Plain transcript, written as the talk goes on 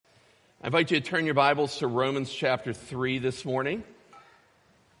I invite you to turn your Bibles to Romans chapter 3 this morning.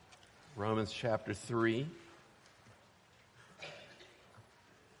 Romans chapter 3.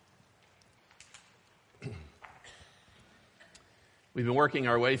 We've been working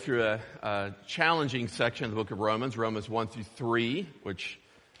our way through a challenging section of the book of Romans, Romans 1 through 3, which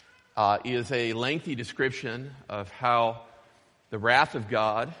is a lengthy description of how the wrath of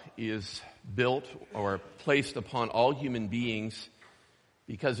God is built or placed upon all human beings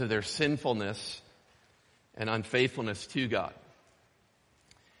because of their sinfulness and unfaithfulness to God.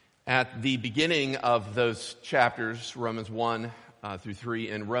 At the beginning of those chapters, Romans 1 through 3,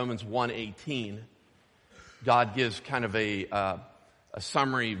 and Romans 1:18, God gives kind of a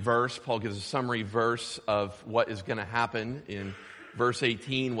summary verse. Paul gives a summary verse of what is going to happen in verse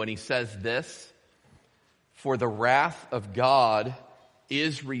 18 when he says this: "For the wrath of God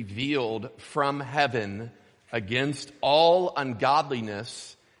is revealed from heaven against all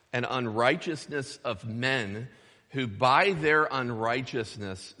ungodliness and unrighteousness of men who by their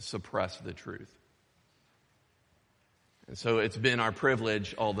unrighteousness suppress the truth." And so it's been our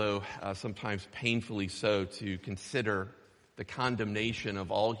privilege, although sometimes painfully so, to consider the condemnation of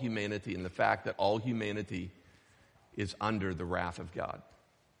all humanity and the fact that all humanity is under the wrath of God.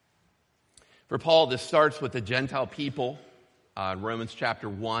 For Paul, this starts with the Gentile people, Romans chapter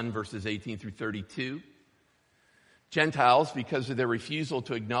 1, verses 18 through 32. Gentiles, because of their refusal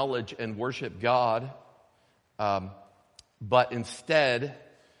to acknowledge and worship God, but instead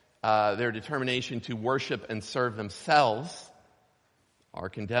their determination to worship and serve themselves, are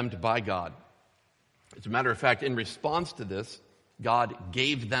condemned by God. As a matter of fact, in response to this, God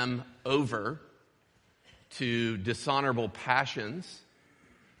gave them over to dishonorable passions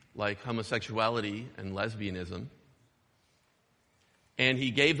like homosexuality and lesbianism. And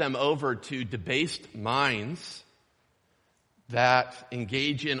he gave them over to debased minds that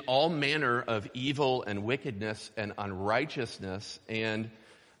engage in all manner of evil and wickedness and unrighteousness, and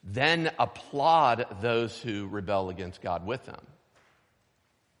then applaud those who rebel against God with them.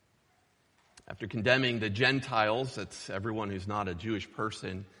 After condemning the Gentiles, that's everyone who's not a Jewish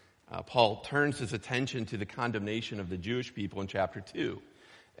person, Paul turns his attention to the condemnation of the Jewish people in chapter 2.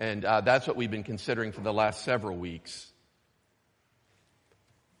 And that's what we've been considering for the last several weeks.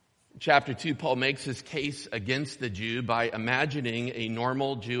 In chapter 2, Paul makes his case against the Jew by imagining a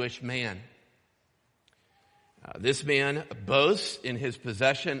normal Jewish man. This man boasts in his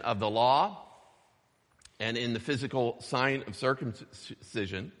possession of the law and in the physical sign of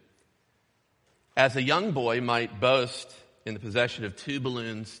circumcision, as a young boy might boast in the possession of 2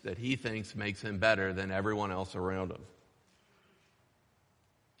 balloons that he thinks makes him better than everyone else around him.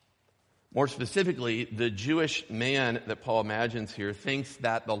 More specifically, the Jewish man that Paul imagines here thinks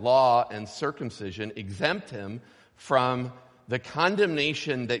that the law and circumcision exempt him from the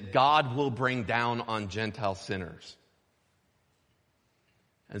condemnation that God will bring down on Gentile sinners.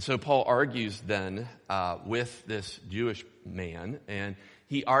 And so Paul argues then with this Jewish man, and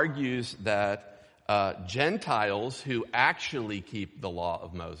he argues that Gentiles who actually keep the law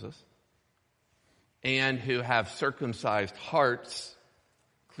of Moses and who have circumcised hearts,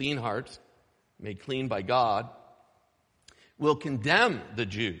 clean hearts, made clean by God, will condemn the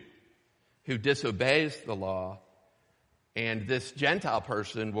Jew who disobeys the law, and this Gentile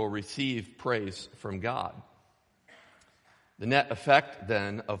person will receive praise from God. The net effect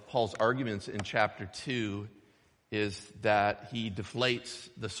then of Paul's arguments in chapter 2 is that he deflates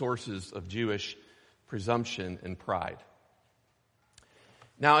the sources of Jewish presumption and pride.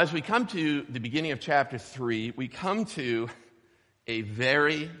 Now, as we come to the beginning of chapter 3, we come to a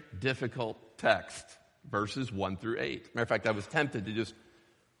very difficult text, verses 1 through 8. Matter of fact, I was tempted to just,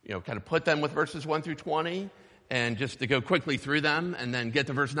 kind of put them with verses 1 through 20 and just to go quickly through them and then get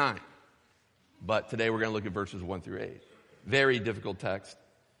to verse 9. But today we're going to look at verses 1 through 8. Very difficult text.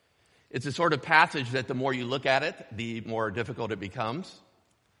 It's a sort of passage that the more you look at it, the more difficult it becomes.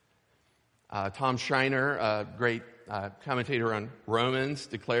 Tom Schreiner, a great commentator on Romans,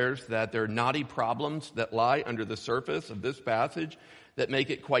 declares that there are knotty problems that lie under the surface of this passage that make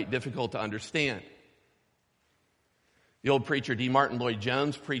it quite difficult to understand. The old preacher D. Martin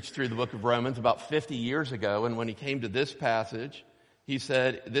Lloyd-Jones preached through the book of Romans about 50 years ago, and when he came to this passage, he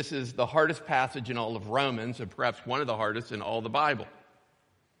said, "This is the hardest passage in all of Romans, and perhaps one of the hardest in all the Bible."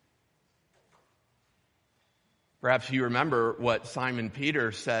 Perhaps you remember what Simon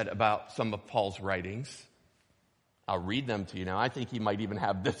Peter said about some of Paul's writings. I'll read them to you now. I think he might even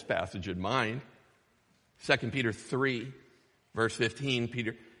have this passage in mind. 2 Peter 3, verse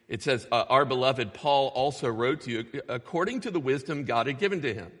 15, it says, "Our beloved Paul also wrote to you according to the wisdom God had given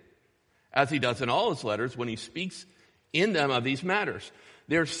to him, as he does in all his letters when he speaks in them of these matters.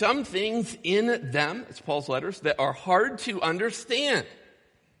 There are some things in them, it's Paul's letters, that are hard to understand,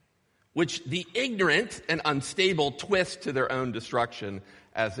 which the ignorant and unstable twist to their own destruction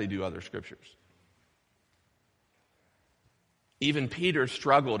as they do other scriptures. Even Peter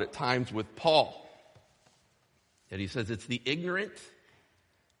struggled at times with Paul. And he says it's the ignorant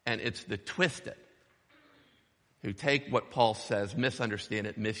and it's the twisted who take what Paul says, misunderstand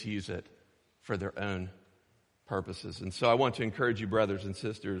it, misuse it for their own purposes. And so I want to encourage you, brothers and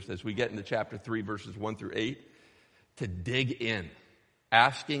sisters, as we get into chapter 3, verses 1 through 8, to dig in,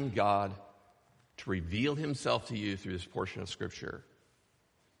 asking God to reveal himself to you through this portion of Scripture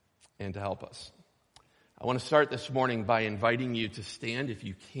and to help us. I want to start this morning by inviting you to stand if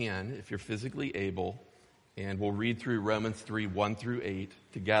you can, if you're physically able, and we'll read through Romans 3, 1 through 8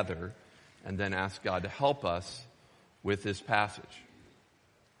 together, and then ask God to help us with this passage.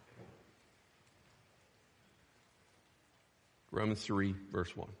 Romans 3,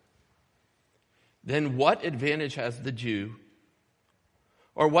 verse 1. Then what advantage has the Jew,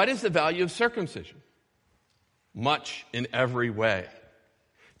 or what is the value of circumcision? Much in every way.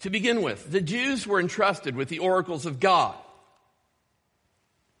 To begin with, the Jews were entrusted with the oracles of God.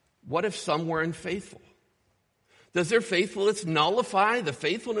 What if some were unfaithful? Does their faithfulness nullify the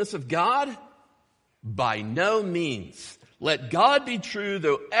faithfulness of God? By no means. Let God be true,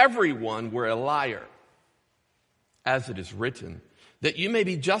 though everyone were a liar. As it is written, that you may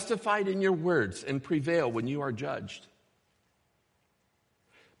be justified in your words and prevail when you are judged.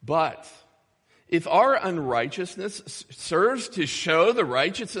 But if our unrighteousness serves to show the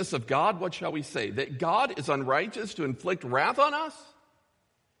righteousness of God, what shall we say? That God is unrighteous to inflict wrath on us?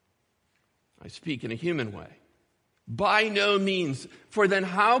 I speak in a human way. By no means, for then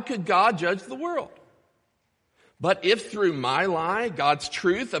how could God judge the world? But if through my lie, God's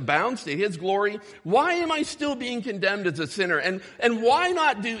truth abounds to his glory, why am I still being condemned as a sinner? And why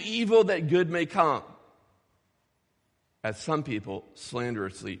not do evil that good may come? As some people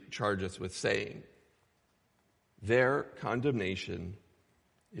slanderously charge us with saying, their condemnation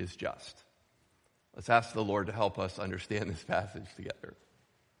is just. Let's ask the Lord to help us understand this passage together.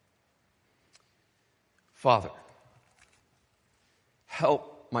 Father,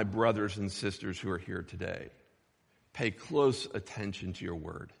 help my brothers and sisters who are here today. Pay close attention to your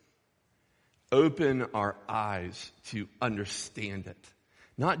word. Open our eyes to understand it.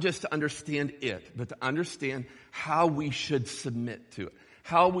 Not just to understand it, but to understand how we should submit to it.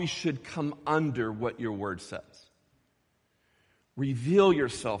 How we should come under what your word says. Reveal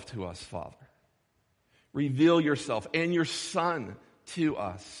yourself to us, Father. Reveal yourself and your Son to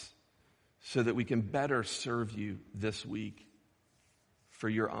us so that we can better serve you this week for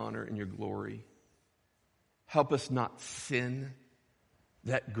your honor and your glory. Help us not sin,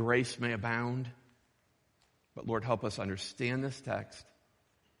 that grace may abound. But Lord, help us understand this text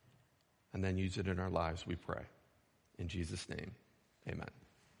and then use it in our lives, we pray. In Jesus' name, amen.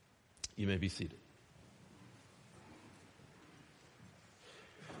 You may be seated.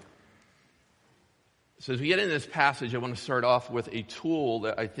 So as we get into this passage, I want to start off with a tool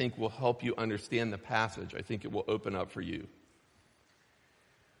that I think will help you understand the passage. I think it will open up for you.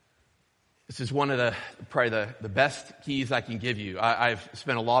 This is one of probably the best keys I can give you. I've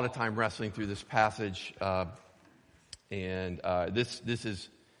spent a lot of time wrestling through this passage, and this is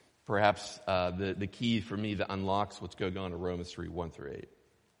perhaps the key for me that unlocks what's going on in Romans 3, 1 through 8.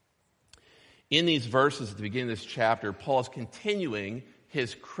 In these verses at the beginning of this chapter, Paul is continuing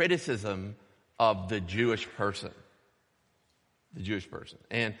his criticism of the Jewish person. The Jewish person.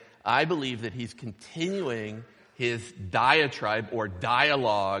 And I believe that he's continuing his diatribe or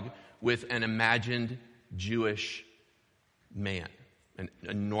dialogue with an imagined Jewish man,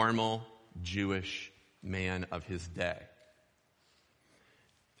 a normal Jewish man of his day.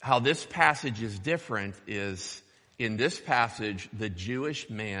 How this passage is different is, in this passage, the Jewish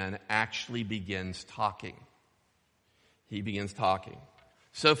man actually begins talking. He begins talking.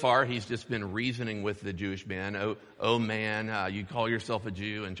 So far, he's just been reasoning with the Jewish man. Oh man, you call yourself a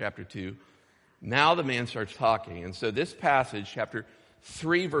Jew in chapter 2. Now the man starts talking. And so this passage, chapter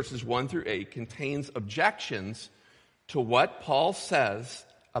 3, verses 1 through 8, contains objections to what Paul says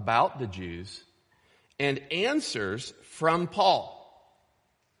about the Jews and answers from Paul.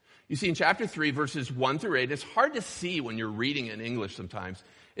 You see, in chapter 3, verses 1 through 8, it's hard to see when you're reading in English sometimes.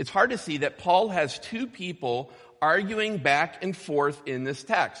 It's hard to see that Paul has two people arguing back and forth in this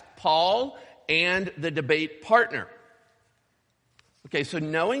text. Paul and the debate partner. Okay, so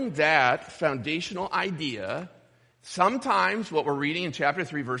knowing that foundational idea, sometimes what we're reading in chapter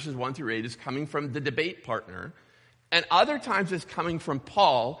 3, verses 1 through 8 is coming from the debate partner, and other times it's coming from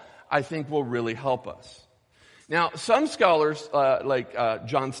Paul, I think will really help us. Now, some scholars, like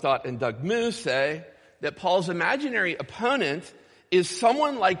John Stott and Doug Moo, say that Paul's imaginary opponent is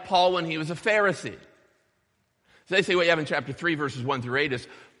someone like Paul when he was a Pharisee. So they say what you have in chapter 3, verses 1 through 8 is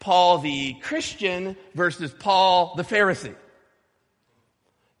Paul the Christian versus Paul the Pharisee.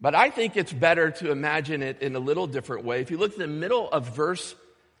 But I think it's better to imagine it in a little different way. If you look at the middle of verse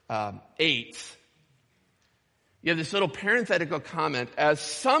 8, you have this little parenthetical comment, as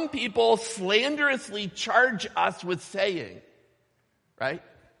some people slanderously charge us with saying, right?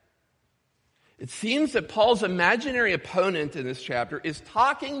 It seems that Paul's imaginary opponent in this chapter is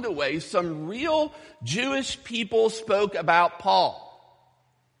talking the way some real Jewish people spoke about Paul.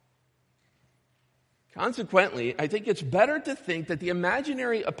 Consequently, I think it's better to think that the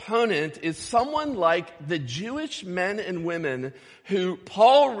imaginary opponent is someone like the Jewish men and women who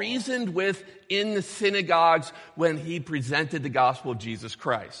Paul reasoned with in the synagogues when he presented the gospel of Jesus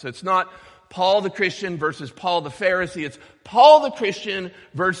Christ. So it's not Paul the Christian versus Paul the Pharisee. It's Paul the Christian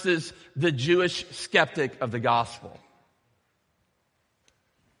versus the Jewish skeptic of the gospel.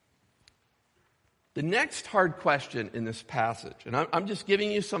 The next hard question in this passage, and I'm just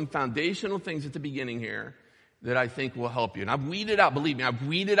giving you some foundational things at the beginning here that I think will help you. And I've weeded out, believe me, I've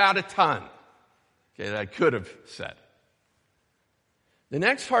weeded out a ton, okay, that I could have said. The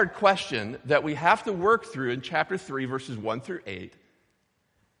next hard question that we have to work through in chapter 3, verses 1 through 8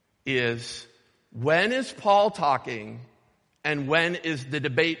 is, when is Paul talking and when is the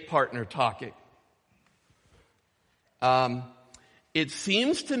debate partner talking? It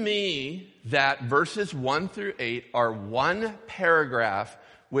seems to me that verses 1 through 8 are one paragraph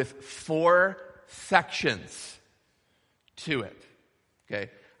with 4 sections to it. Okay?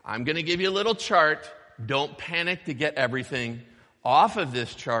 I'm going to give you a little chart. Don't panic to get everything off of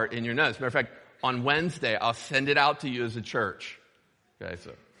this chart in your notes. Matter of fact, on Wednesday, I'll send it out to you as a church. Okay,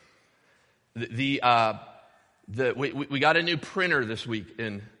 so we got a new printer this week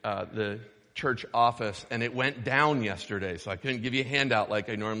in the church office, and it went down yesterday, so I couldn't give you a handout like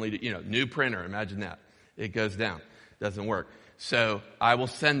I normally do. New printer, imagine that. It goes down. Doesn't work. So I will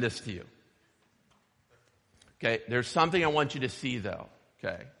send this to you. Okay, there's something I want you to see, though.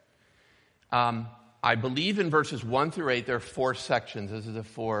 Okay. I believe in verses 1 through 8, there are 4 sections. This is the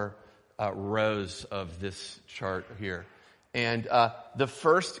 4 rows of this chart here. And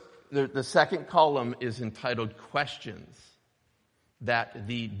the second column is entitled Questions that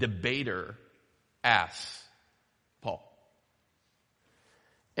the debater asks Paul.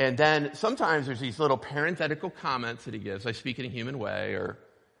 And then sometimes there's these little parenthetical comments that he gives. I speak in a human way, or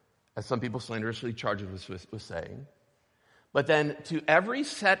as some people slanderously charge us with saying. But then to every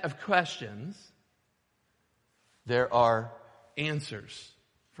set of questions, there are answers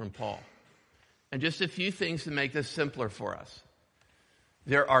from Paul. And just a few things to make this simpler for us.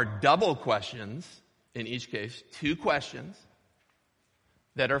 There are double questions in each case, 2 questions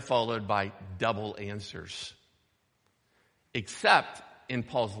that are followed by double answers. Except in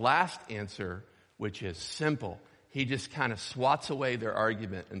Paul's last answer, which is simple. He just kind of swats away their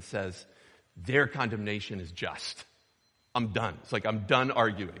argument and says, their condemnation is just. I'm done. It's like I'm done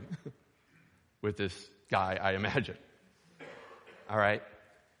arguing with this guy, I imagine. All right?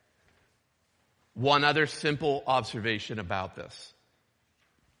 One other simple observation about this.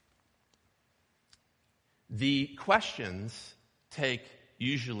 The questions take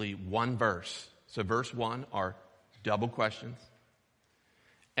usually one verse. So verse 1 are double questions.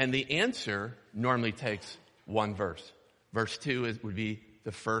 And the answer normally takes one verse. Verse 2 would be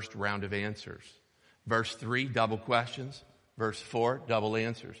the first round of answers. Verse 3, double questions. Verse 4, double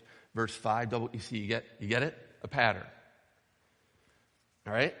answers. Verse 5, double. You see, you get it? A pattern.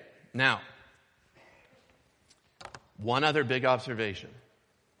 All right? Now, one other big observation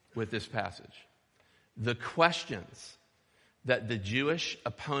with this passage. The questions that the Jewish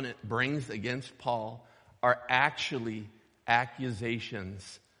opponent brings against Paul are actually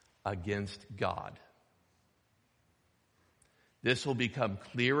accusations against God. This will become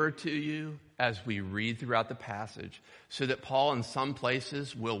clearer to you as we read throughout the passage, so that Paul in some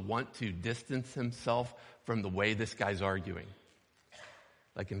places will want to distance himself from the way this guy's arguing.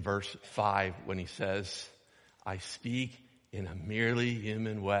 Like in verse 5 when he says, I speak in a merely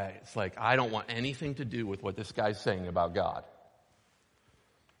human way. It's like, I don't want anything to do with what this guy's saying about God.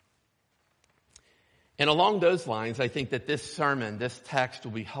 And along those lines, I think that this sermon, this text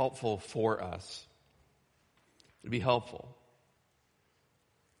will be helpful for us. It'll be helpful.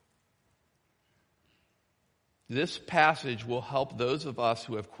 This passage will help those of us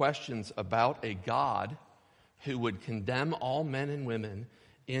who have questions about a God who would condemn all men and women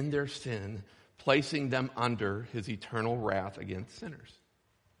in their sin, placing them under his eternal wrath against sinners.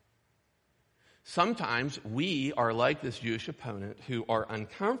 Sometimes we are like this Jewish opponent who are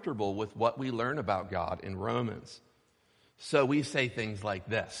uncomfortable with what we learn about God in Romans. So we say things like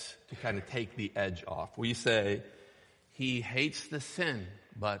this to kind of take the edge off. We say, he hates the sin,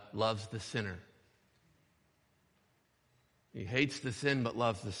 but loves the sinner. He hates the sin, but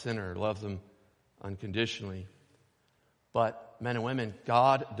loves the sinner, loves them unconditionally. But men and women,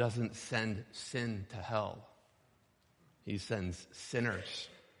 God doesn't send sin to hell. He sends sinners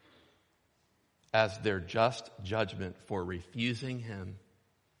as their just judgment for refusing him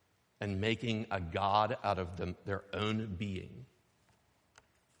and making a god out of their own being.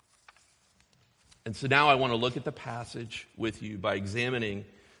 And so now I want to look at the passage with you by examining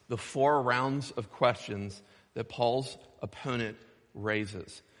the 4 rounds of questions that Paul's opponent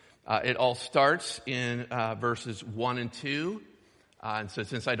raises. It all starts in verses 1 and 2. And so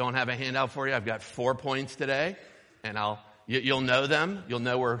since I don't have a handout for you, I've got 4 points today. And you'll know them. You'll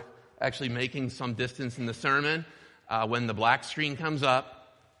know we're actually making some distance in the sermon when the black screen comes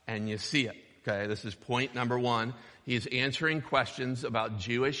up and you see it. Okay, this is point number 1. He's answering questions about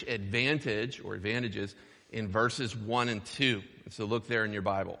Jewish advantages in verses 1 and 2. So look there in your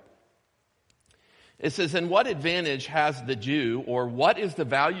Bible. It says, and what advantage has the Jew, or what is the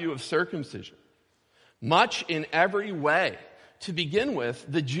value of circumcision? Much in every way. To begin with,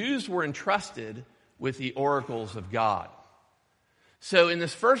 the Jews were entrusted with the oracles of God. So in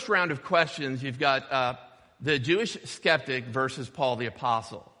this first round of questions, you've got the Jewish skeptic versus Paul the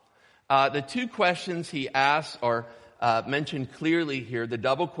apostle. The 2 questions he asks are mentioned clearly here. The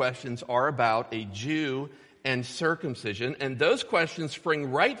double questions are about a Jew and circumcision, and those questions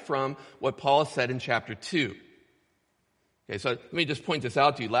spring right from what Paul said in chapter 2. Okay, so let me just point this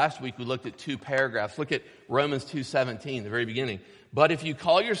out to you. Last week we looked at 2 paragraphs. Look at Romans 2:17, the very beginning. But if you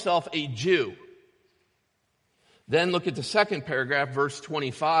call yourself a Jew, then look at the second paragraph, verse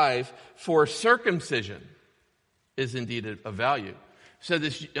 25, for circumcision is indeed of value. So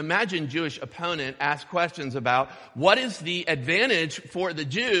this imagined Jewish opponent asks questions about what is the advantage for the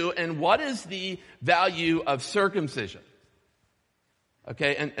Jew and what is the value of circumcision.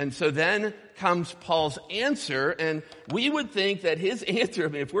 Okay, and so then comes Paul's answer, and we would think that his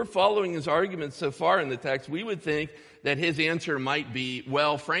answer, if we're following his arguments so far in the text, we would think that his answer might be,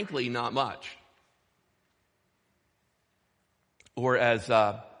 well, frankly, not much. Or as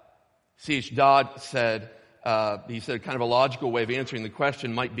C.H. Dodd said, he said kind of a logical way of answering the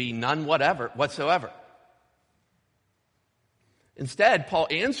question might be none whatsoever. Instead, Paul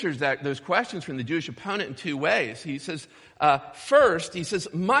answers those questions from the Jewish opponent in 2 ways. He says, first, he says,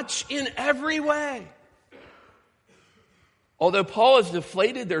 much in every way. Although Paul has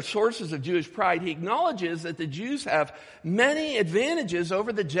deflated their sources of Jewish pride, he acknowledges that the Jews have many advantages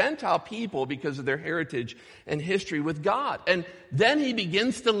over the Gentile people because of their heritage and history with God. And then he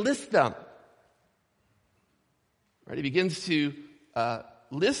begins to list them. Right? He begins to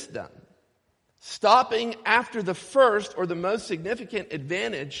list them, stopping after the first or the most significant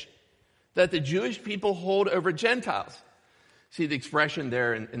advantage that the Jewish people hold over Gentiles. See the expression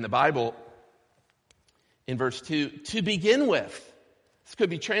there in the Bible in verse 2, to begin with. This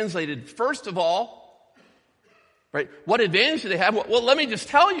could be translated, first of all, right? What advantage do they have? Well, let me just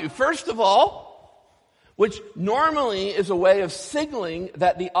tell you, first of all, which normally is a way of signaling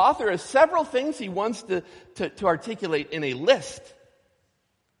that the author has several things he wants to articulate in a list.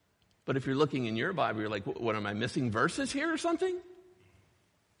 But if you're looking in your Bible, you're like, what, am I missing verses here or something?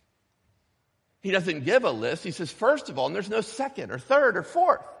 He doesn't give a list. He says, first of all, and there's no second or third or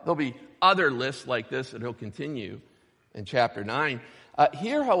fourth. There'll be other lists like this that he'll continue in chapter 9.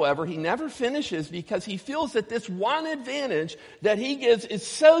 Here, however, he never finishes because he feels that this one advantage that he gives is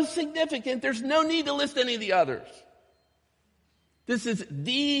so significant, there's no need to list any of the others. This is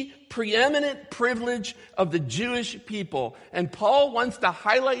the preeminent privilege of the Jewish people, and Paul wants to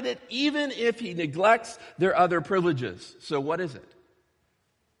highlight it even if he neglects their other privileges. So what is it?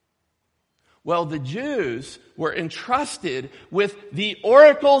 Well, the Jews were entrusted with the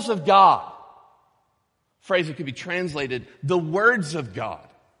oracles of God. Phrase that could be translated, the words of God.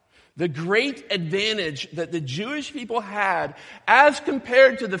 The great advantage that the Jewish people had as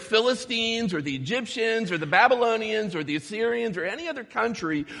compared to the Philistines or the Egyptians or the Babylonians or the Assyrians or any other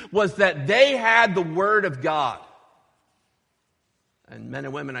country was that they had the Word of God. And men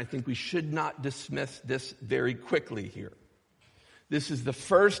and women, I think we should not dismiss this very quickly here. This is the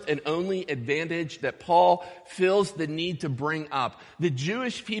first and only advantage that Paul feels the need to bring up. The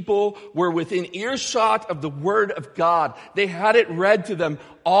Jewish people were within earshot of the Word of God. They had it read to them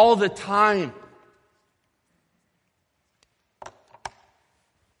all the time.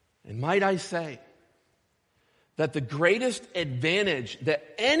 And might I say that the greatest advantage that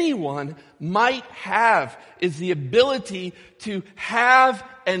anyone might have is the ability to have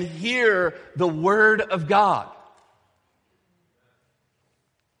and hear the Word of God.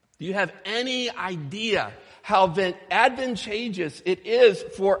 Do you have any idea how advantageous it is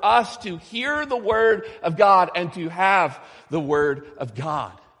for us to hear the Word of God and to have the Word of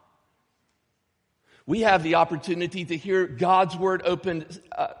God? We have the opportunity to hear God's Word opened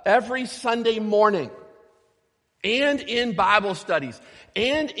every Sunday morning, and in Bible studies,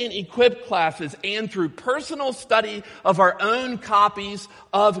 and in equipped classes, and through personal study of our own copies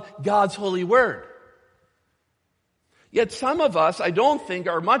of God's holy Word. Yet some of us, I don't think,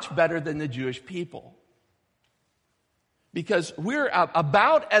 are much better than the Jewish people. Because we're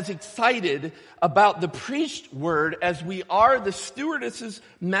about as excited about the preached word as we are the stewardess's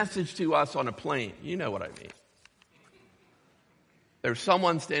message to us on a plane. You know what I mean. There's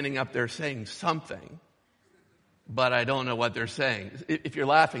someone standing up there saying something, but I don't know what they're saying. If you're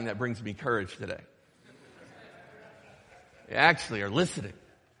laughing, that brings me courage today. You actually are listening.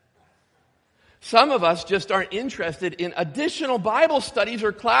 Some of us just aren't interested in additional Bible studies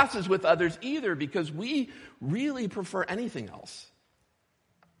or classes with others either, because we really prefer anything else.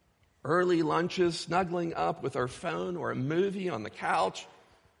 Early lunches, snuggling up with our phone or a movie on the couch.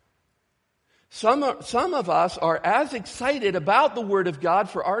 Some of us are as excited about the Word of God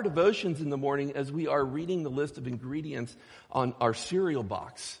for our devotions in the morning as we are reading the list of ingredients on our cereal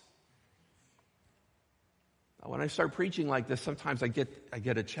box. When I start preaching like this, sometimes I get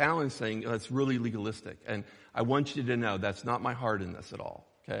a challenge saying, oh, that's really legalistic. And I want you to know that's not my heart in this at all,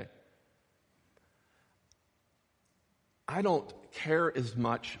 okay? I don't care as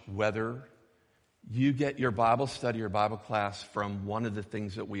much whether you get your Bible study or Bible class from one of the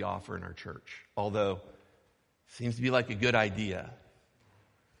things that we offer in our church. Although, it seems to be like a good idea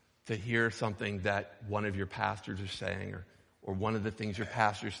to hear something that one of your pastors is saying, or one of the things your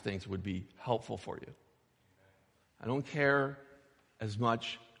pastor thinks would be helpful for you. I don't care as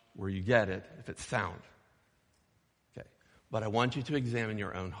much where you get it, if it's sound. Okay. But I want you to examine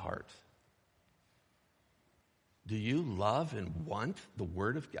your own heart. Do you love and want the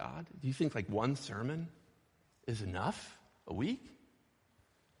Word of God? Do you think like one sermon is enough a week?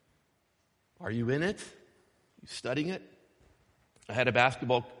 Are you in it? Are you studying it? I had a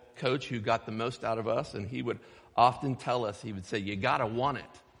basketball coach who got the most out of us, and he would often tell us, he would say, you gotta want it.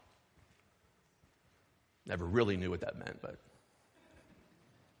 Never really knew what that meant, but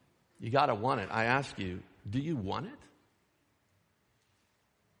you got to want it. I ask you, do you want it?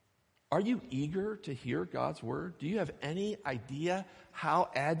 Are you eager to hear God's Word? Do you have any idea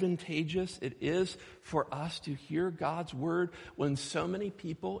how advantageous it is for us to hear God's Word when so many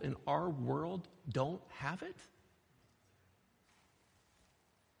people in our world don't have it?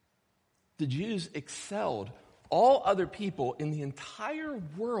 The Jews excelled all other people in the entire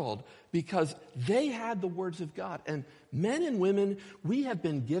world because they had the words of God. And men and women, we have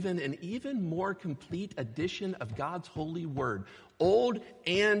been given an even more complete edition of God's holy word, Old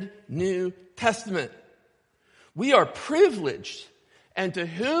and New Testament. We are privileged, and to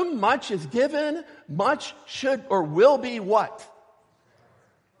whom much is given, much should or will be what?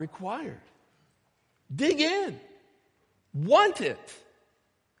 Required. Dig in. Want it.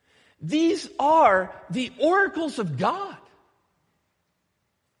 These are the oracles of God.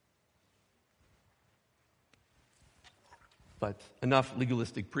 But enough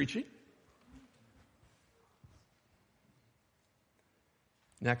legalistic preaching.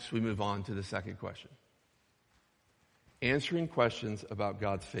 Next, we move on to the second question. Answering questions about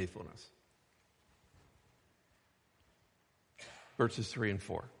God's faithfulness. Verses 3 and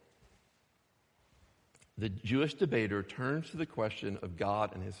 4. The Jewish debater turns to the question of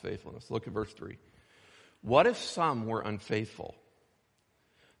God and his faithfulness. Look at verse 3. What if some were unfaithful?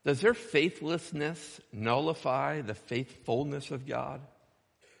 Does their faithlessness nullify the faithfulness of God?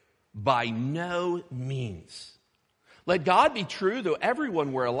 By no means. Let God be true, though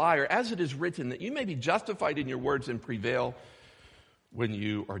everyone were a liar, as it is written, that you may be justified in your words and prevail when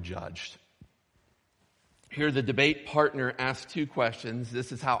you are judged. Here, the debate partner asks two questions.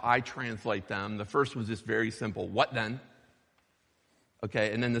 This is how I translate them. The first was just very simple. What then?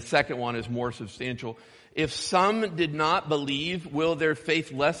 Okay, and then the second one is more substantial. If some did not believe, will their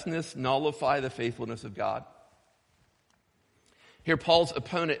faithlessness nullify the faithfulness of God? Here, Paul's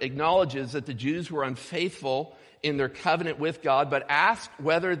opponent acknowledges that the Jews were unfaithful in their covenant with God, but asks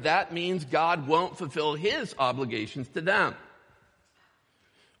whether that means God won't fulfill his obligations to them.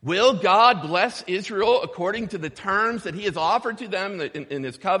 Will God bless Israel according to the terms that he has offered to them in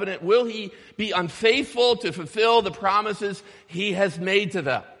his covenant? Will he be unfaithful to fulfill the promises he has made to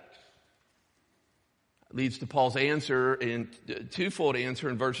them? leads to Paul's answer in twofold answer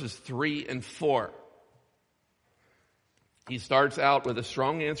in verses 3 and 4. He starts out with a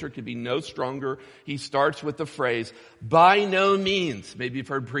strong answer, could be no stronger. He starts with the phrase, by no means. Maybe you've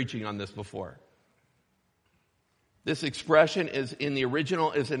heard preaching on this before. This expression is in the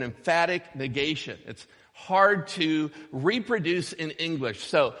original is an emphatic negation. It's hard to reproduce in English.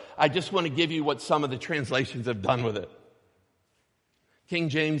 So I just want to give you what some of the translations have done with it. King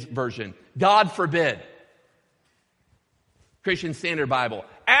James Version, God forbid. Christian Standard Bible,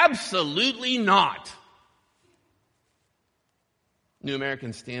 absolutely not. New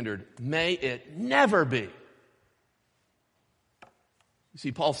American Standard, may it never be. You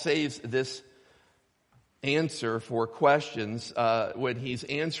see, Paul saves this answer for questions when he's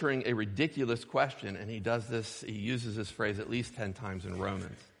answering a ridiculous question, and he uses this phrase at least 10 times in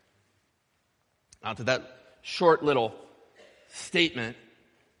Romans. Now to that short little statement,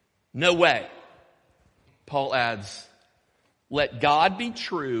 no way, Paul adds, let God be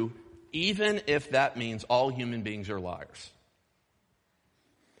true even if that means all human beings are liars.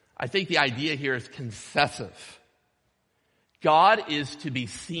 I think the idea here is concessive. God is to be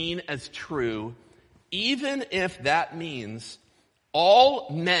seen as true even if that means all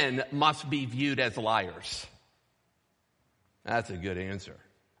men must be viewed as liars. That's a good answer.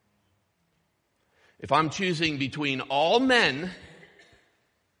 If I'm choosing between all men,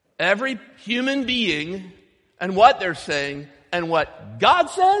 every human being, and what they're saying, and what God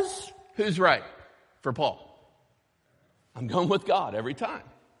says, who's right for Paul? I'm going with God every time.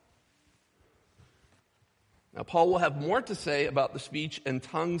 Now, Paul will have more to say about the speech and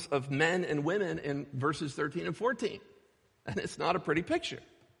tongues of men and women in verses 13 and 14. And it's not a pretty picture.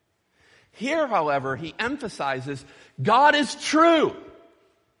 Here, however, he emphasizes God is true.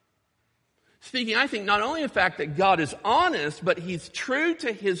 Speaking, I think, not only the fact that God is honest, but he's true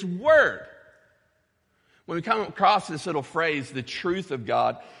to his word. When we come across this little phrase, the truth of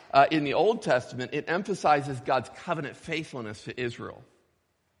God, in the Old Testament, it emphasizes God's covenant faithfulness to Israel.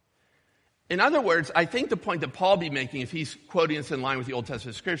 In other words, I think the point that Paul be making, if he's quoting this in line with the Old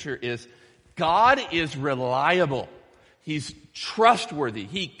Testament scripture, is God is reliable. He's trustworthy.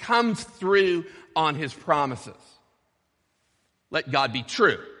 He comes through on his promises. Let God be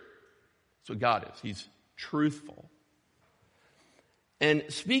true. That's what God is. He's truthful. And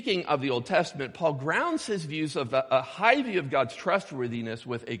speaking of the Old Testament, Paul grounds his views of a high view of God's trustworthiness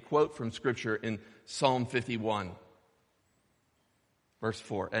with a quote from scripture in Psalm 51. Verse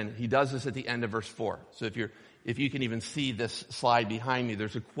 4. And he does this at the end of verse 4. So if you can even see this slide behind me,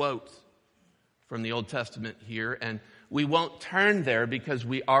 there's a quote from the Old Testament here. And we won't turn there because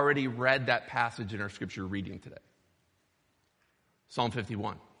we already read that passage in our scripture reading today. Psalm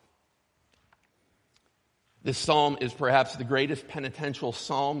 51. This psalm is perhaps the greatest penitential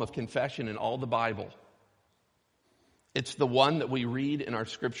psalm of confession in all the Bible. It's the one that we read in our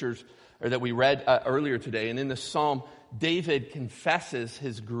scriptures, or that we read earlier today. And in this psalm, David confesses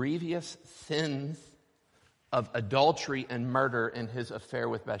his grievous sins of adultery and murder in his affair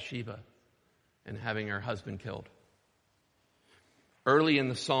with Bathsheba and having her husband killed. Early in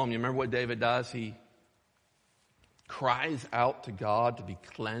the psalm, you remember what David does? He cries out to God to be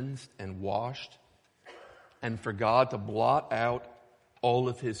cleansed and washed and for God to blot out all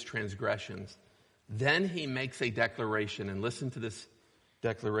of his transgressions. Then he makes a declaration, and listen to this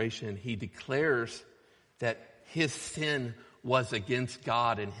declaration. He declares that his sin was against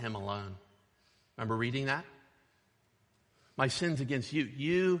God and him alone. Remember reading that? My sin's against you.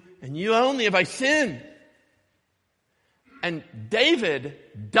 You and you only have I sinned. And David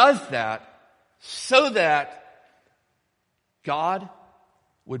does that so that God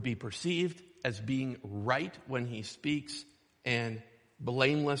would be perceived as being right when he speaks and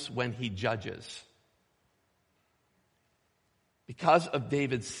blameless when he judges. Because of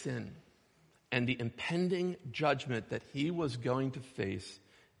David's sin and the impending judgment that he was going to face,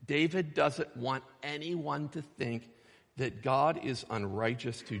 David doesn't want anyone to think that God is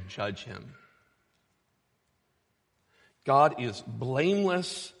unrighteous to judge him. God is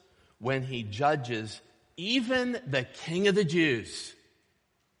blameless when he judges even the King of the Jews,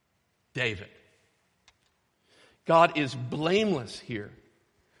 David. God is blameless here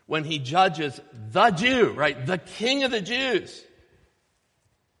when he judges the Jew, right? The King of the Jews.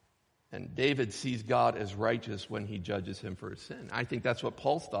 And David sees God as righteous when he judges him for his sin. I think that's what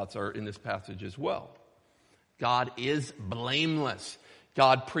Paul's thoughts are in this passage as well. God is blameless.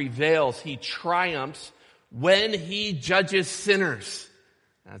 God prevails. He triumphs when he judges sinners.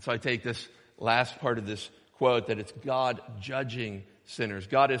 And so I take this last part of this quote that it's God judging sinners.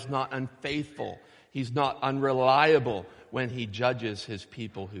 God is not unfaithful. He's not unreliable when he judges his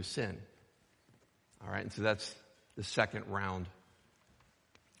people who sin. All right, and so that's the second round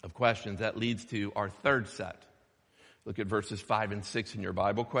of questions. That leads to our third set. Look at verses 5 and 6 in your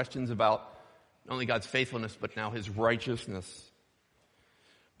Bible. Questions about not only God's faithfulness, but now his righteousness.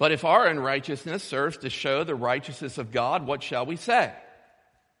 But if our unrighteousness serves to show the righteousness of God, what shall we say?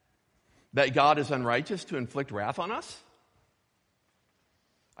 That God is unrighteous to inflict wrath on us?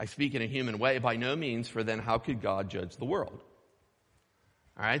 I speak in a human way, by no means, for then how could God judge the world?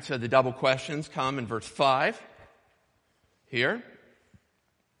 All right, so the double questions come in verse 5 here.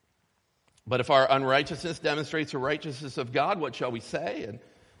 But if our unrighteousness demonstrates the righteousness of God, what shall we say?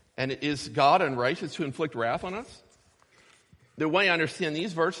 And is God unrighteous to inflict wrath on us? The way I understand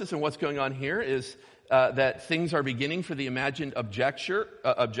these verses and what's going on here is that things are beginning for the imagined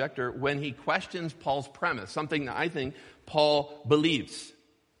objector when he questions Paul's premise, something that I think Paul believes.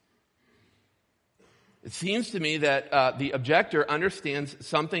 It seems to me that the objector understands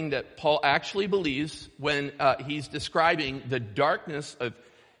something that Paul actually believes when he's describing the darkness of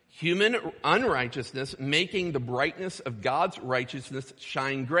human unrighteousness making the brightness of God's righteousness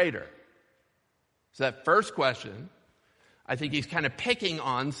shine greater. So that first question, I think he's kind of picking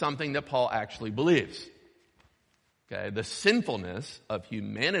on something that Paul actually believes. Okay, the sinfulness of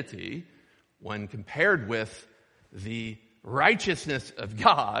humanity when compared with the righteousness of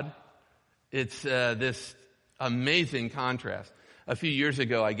God. It's this amazing contrast. A few years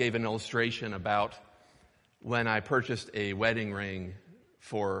ago, I gave an illustration about when I purchased a wedding ring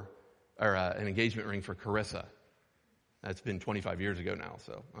an engagement ring for Carissa. That's been 25 years ago now,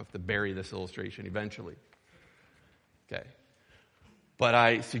 so I'll have to bury this illustration eventually. Okay. But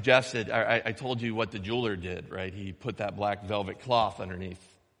I suggested, I told you what the jeweler did, right? He put that black velvet cloth underneath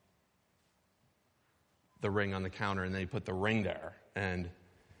the ring on the counter, and then he put the ring there. And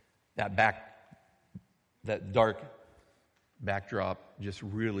that dark backdrop just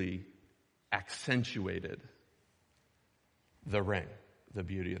really accentuated the ring, the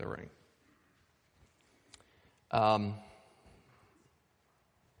beauty of the ring.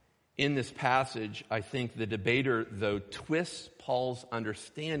 In this passage, I think the debater, though, twists Paul's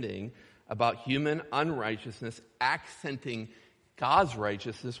understanding about human unrighteousness, accenting God's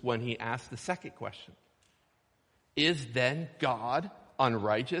righteousness when he asks the second question. Is then God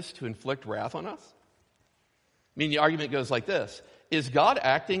unrighteous to inflict wrath on us? I mean, the argument goes like this. Is God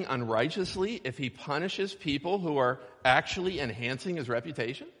acting unrighteously if he punishes people who are actually enhancing his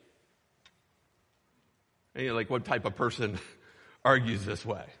reputation? And you're like, what type of person argues this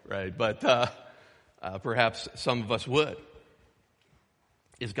way, right? But perhaps some of us would.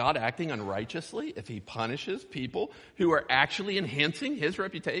 Is God acting unrighteously if he punishes people who are actually enhancing his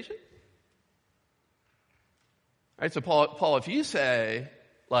reputation? All right, so Paul, if you say,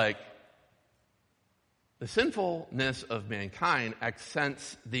 like, the sinfulness of mankind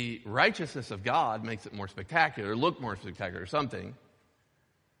accents the righteousness of God, makes it more spectacular, look more spectacular or something,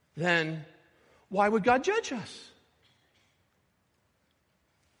 then why would God judge us?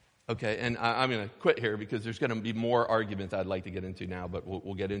 Okay, and I'm going to quit here because there's going to be more arguments I'd like to get into now, but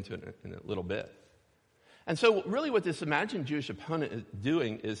we'll get into it in a little bit. And so really what this imagined Jewish opponent is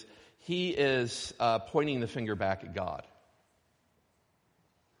doing is he is pointing the finger back at God.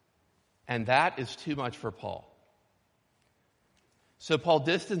 And that is too much for Paul. So Paul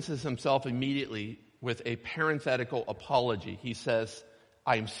distances himself immediately with a parenthetical apology. He says,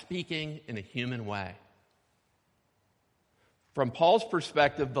 I am speaking in a human way. From Paul's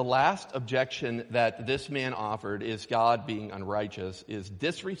perspective, the last objection that this man offered is God being unrighteous is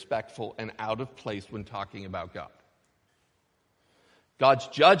disrespectful and out of place when talking about God. God's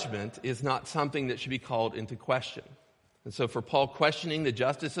judgment is not something that should be called into question. And so for Paul, questioning the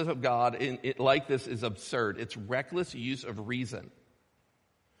justice of God like this is absurd. It's reckless use of reason.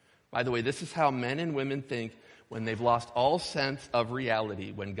 By the way, this is how men and women think when they've lost all sense of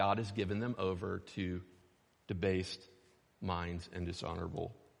reality, when God has given them over to debased minds and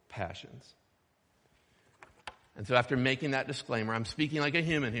dishonorable passions. And so after making that disclaimer, I'm speaking like a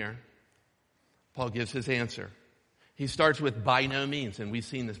human here, Paul gives his answer. He starts with by no means, and we've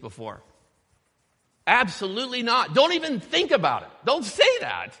seen this before. Absolutely not. Don't even think about it. Don't say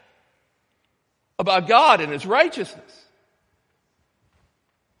that about God and his righteousness.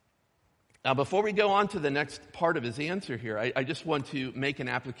 Now, before we go on to the next part of his answer here, I just want to make an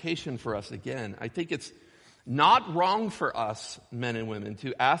application for us again. I think it's not wrong for us, men and women,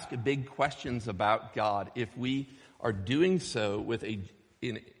 to ask big questions about God if we are doing so with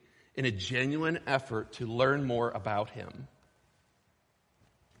in a genuine effort to learn more about him.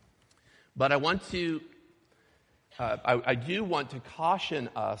 But I do want to caution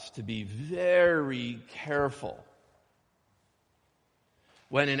us to be very careful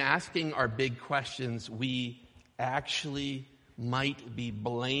when in asking our big questions, we actually might be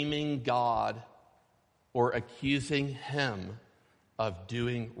blaming God or accusing Him of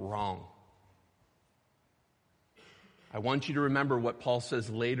doing wrong. I want you to remember what Paul says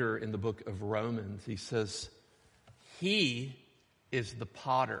later in the book of Romans. He says, He is the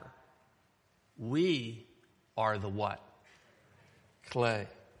potter. We are the what? Clay.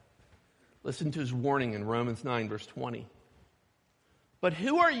 Listen to his warning in Romans 9, verse 20. But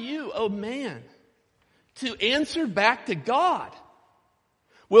who are you, O man, to answer back to God?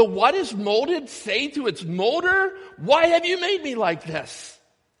 Will what is molded say to its molder, why have you made me like this?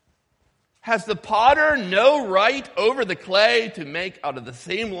 Has the potter no right over the clay to make out of the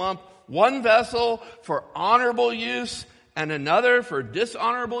same lump one vessel for honorable use and another for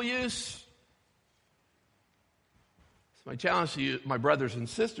dishonorable use? So my challenge to you, my brothers and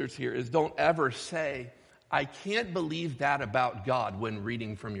sisters here, is don't ever say, I can't believe that about God when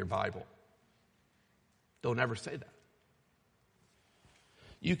reading from your Bible. Don't ever say that.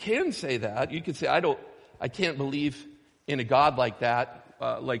 You can say that. You can say, I can't believe in a God like that,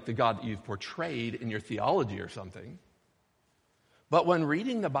 like the God that you've portrayed in your theology or something. But when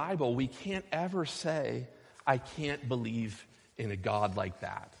reading the Bible, we can't ever say, I can't believe in a God like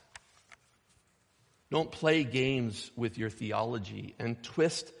that. Don't play games with your theology and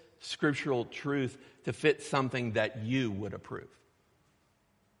twist scriptural truth to fit something that you would approve.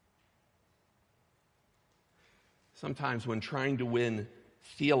 Sometimes when trying to win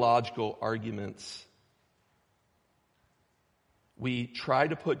theological arguments, we try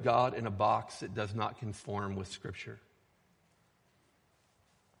to put God in a box that does not conform with Scripture.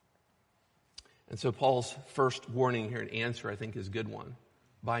 And so Paul's first warning here and answer, I think, is a good one.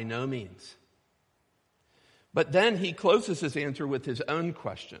 By no means. But then he closes his answer with his own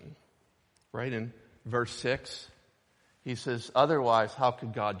question. Right in verse 6, he says, otherwise, how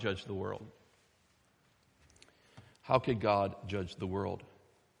could God judge the world? How could God judge the world?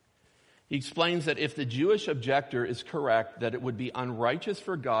 He explains that if the Jewish objector is correct, that it would be unrighteous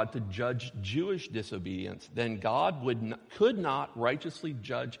for God to judge Jewish disobedience, then God could not righteously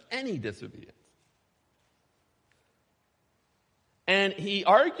judge any disobedience. And he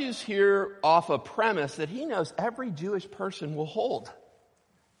argues here off a premise that he knows every Jewish person will hold.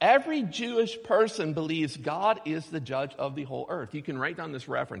 Every Jewish person believes God is the judge of the whole earth. You can write down this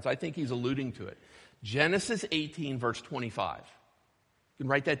reference. I think he's alluding to it. Genesis 18, verse 25. You can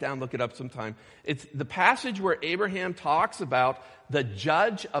write that down, look it up sometime. It's the passage where Abraham talks about the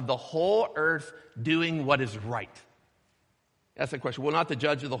judge of the whole earth doing what is right. That's the question. Will not the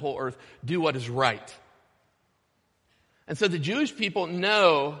judge of the whole earth do what is right? And so the Jewish people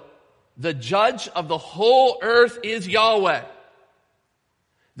know the judge of the whole earth is Yahweh.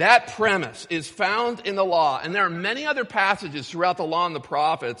 That premise is found in the law, and there are many other passages throughout the law and the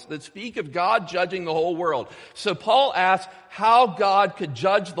prophets that speak of God judging the whole world. So Paul asks how God could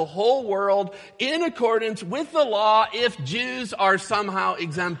judge the whole world in accordance with the law if Jews are somehow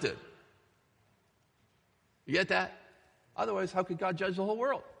exempted. You get that? Otherwise, how could God judge the whole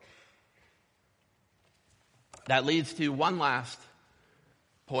world? That leads to one last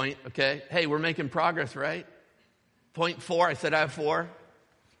point, okay? Hey, we're making progress, right? Point 4, I said I have 4.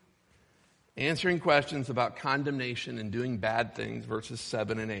 Answering questions about condemnation and doing bad things, verses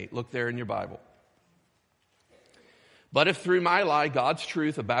 7 and 8. Look there in your Bible. But if through my lie God's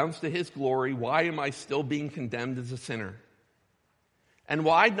truth abounds to his glory, why am I still being condemned as a sinner? And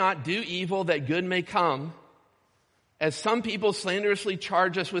why not do evil that good may come, as some people slanderously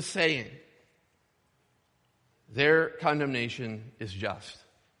charge us with saying? Their condemnation is just.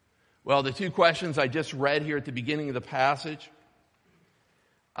 Well, the two questions I just read here at the beginning of the passage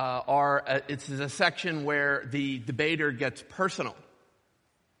it's a section where the debater gets personal.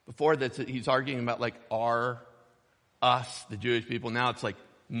 Before that, he's arguing about like us, the Jewish people. Now it's like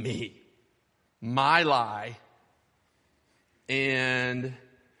me, my lie. And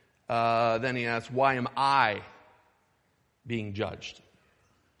then he asks, why am I being judged?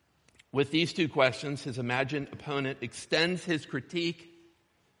 With these two questions, his imagined opponent extends his critique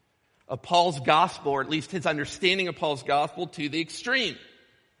of Paul's gospel, or at least his understanding of Paul's gospel, to the extreme.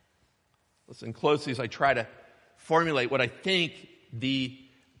 Listen closely as I try to formulate what I think the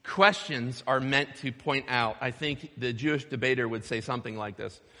questions are meant to point out. I think the Jewish debater would say something like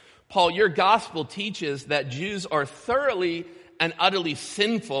this. Paul, your gospel teaches that Jews are thoroughly and utterly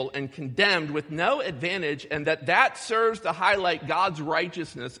sinful and condemned with no advantage, and that serves to highlight God's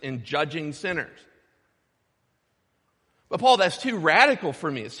righteousness in judging sinners. But Paul, that's too radical for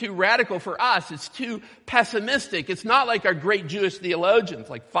me. It's too radical for us. It's too pessimistic. It's not like our great Jewish theologians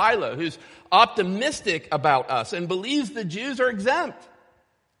like Philo, who's optimistic about us and believes the Jews are exempt.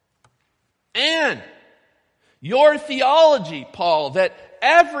 And your theology, Paul, that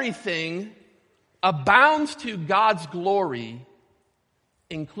everything abounds to God's glory,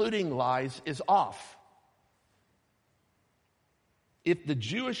 including lies, is off. If the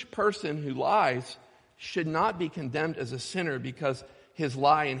Jewish person who lies should not be condemned as a sinner because his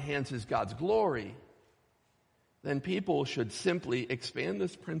lie enhances God's glory, then people should simply expand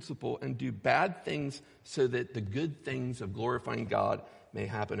this principle and do bad things so that the good things of glorifying God may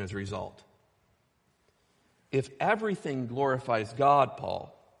happen as a result. If everything glorifies God,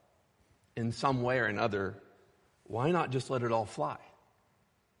 Paul, in some way or another, why not just let it all fly?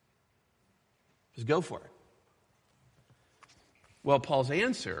 Just go for it. Well, Paul's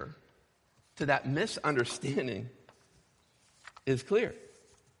answer to that misunderstanding is clear.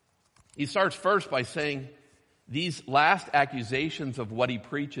 He starts first by saying these last accusations of what he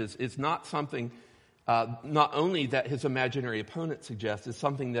preaches is not something, not only that his imaginary opponent suggests, is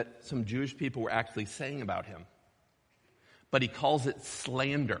something that some Jewish people were actually saying about him. But he calls it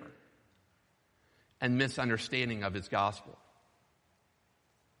slander and misunderstanding of his gospel.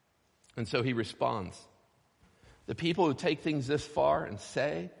 And so he responds, the people who take things this far and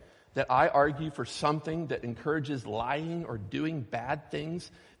say that I argue for something that encourages lying or doing bad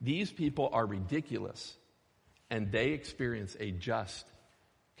things, these people are ridiculous, and they experience a just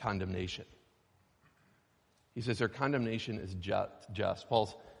condemnation. He says their condemnation is just.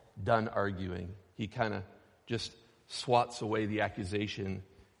 Paul's done arguing. He kind of just swats away the accusation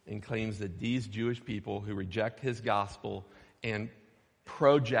and claims that these Jewish people who reject his gospel and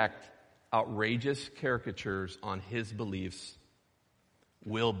project outrageous caricatures on his beliefs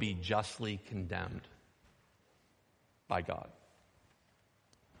will be justly condemned by God.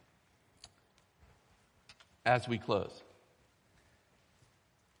 As we close,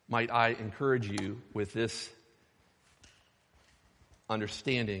 might I encourage you with this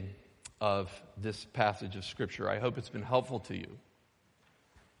understanding of this passage of Scripture. I hope it's been helpful to you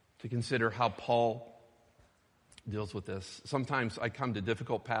to consider how Paul deals with this. Sometimes I come to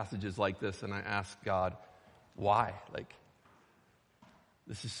difficult passages like this and I ask God, why?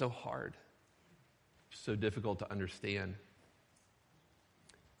 This is so hard, so difficult to understand.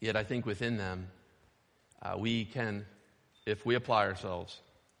 Yet I think within them, we can, if we apply ourselves,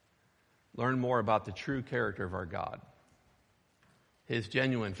 learn more about the true character of our God, his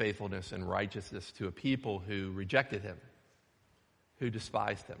genuine faithfulness and righteousness to a people who rejected him, who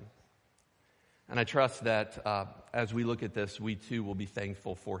despised him. And I trust that as we look at this, we too will be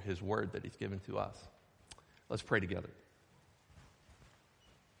thankful for his word that he's given to us. Let's pray together.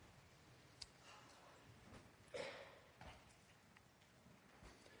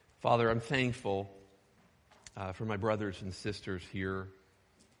 Father, I'm thankful for my brothers and sisters here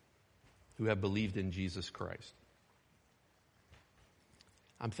who have believed in Jesus Christ.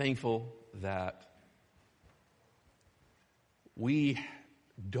 I'm thankful that we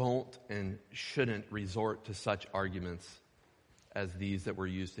don't and shouldn't resort to such arguments as these that were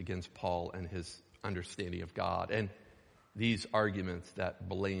used against Paul and his understanding of God, and these arguments that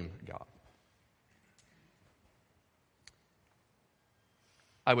blame God.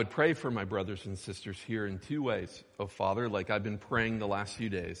 I would pray for my brothers and sisters here in two ways, oh Father, like I've been praying the last few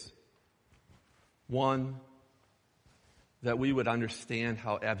days. One, that we would understand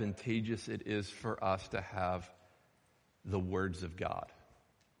how advantageous it is for us to have the words of God.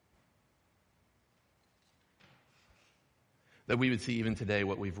 That we would see even today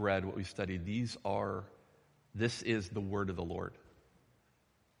what we've read, what we've studied. This is the word of the Lord.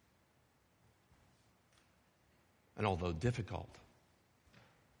 And although difficult,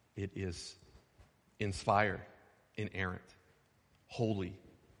 it is inspired, inerrant, holy.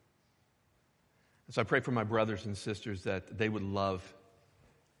 And so I pray for my brothers and sisters that they would love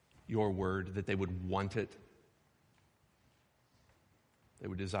your word, that they would want it, they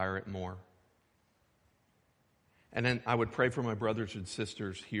would desire it more. And then I would pray for my brothers and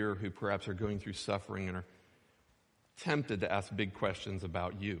sisters here who perhaps are going through suffering and are tempted to ask big questions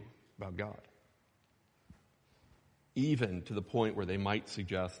about you, about God. Even to the point where they might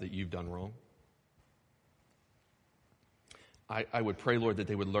suggest that you've done wrong. I would pray, Lord, that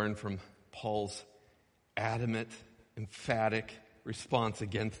they would learn from Paul's adamant, emphatic response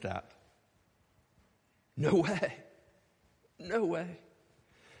against that. No way. No way.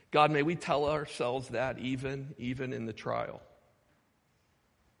 God, may we tell ourselves that even in the trial.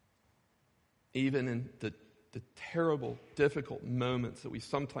 Even in the terrible, difficult moments that we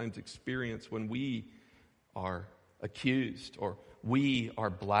sometimes experience when we are accused, or we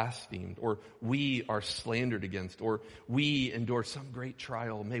are blasphemed, or we are slandered against, or we endure some great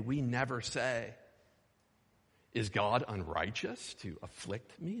trial. May we never say, is God unrighteous to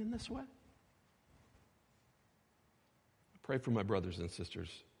afflict me in this way? Pray for my brothers and sisters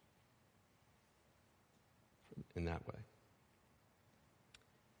in that way.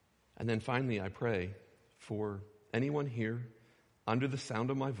 And then finally, I pray for anyone here under the sound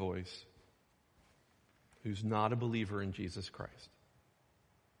of my voice who's not a believer in Jesus Christ.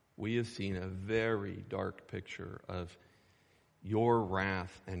 We have seen a very dark picture of your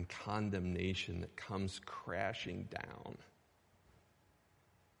wrath and condemnation that comes crashing down.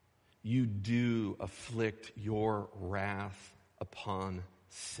 You do afflict your wrath upon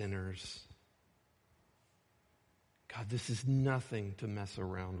sinners. God, this is nothing to mess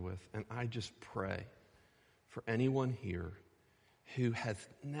around with. And I just pray for anyone here who has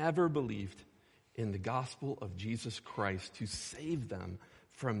never believed in the gospel of Jesus Christ to save them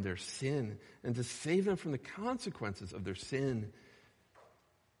from their sin and to save them from the consequences of their sin,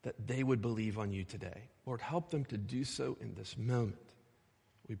 that they would believe on you today. Lord, help them to do so in this moment,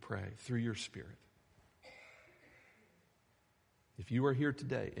 we pray, through your Spirit. If you are here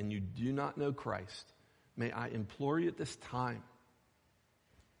today and you do not know Christ, may I implore you at this time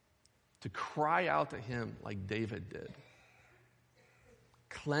to cry out to him like David did.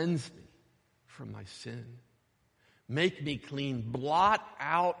 Cleanse me from my sin. Make me clean. Blot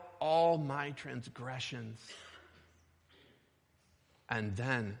out all my transgressions. And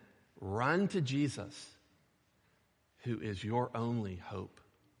then run to Jesus, who is your only hope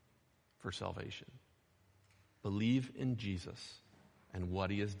for salvation. Believe in Jesus and what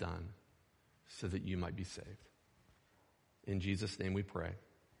he has done so that you might be saved. In Jesus' name we pray.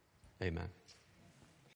 Amen.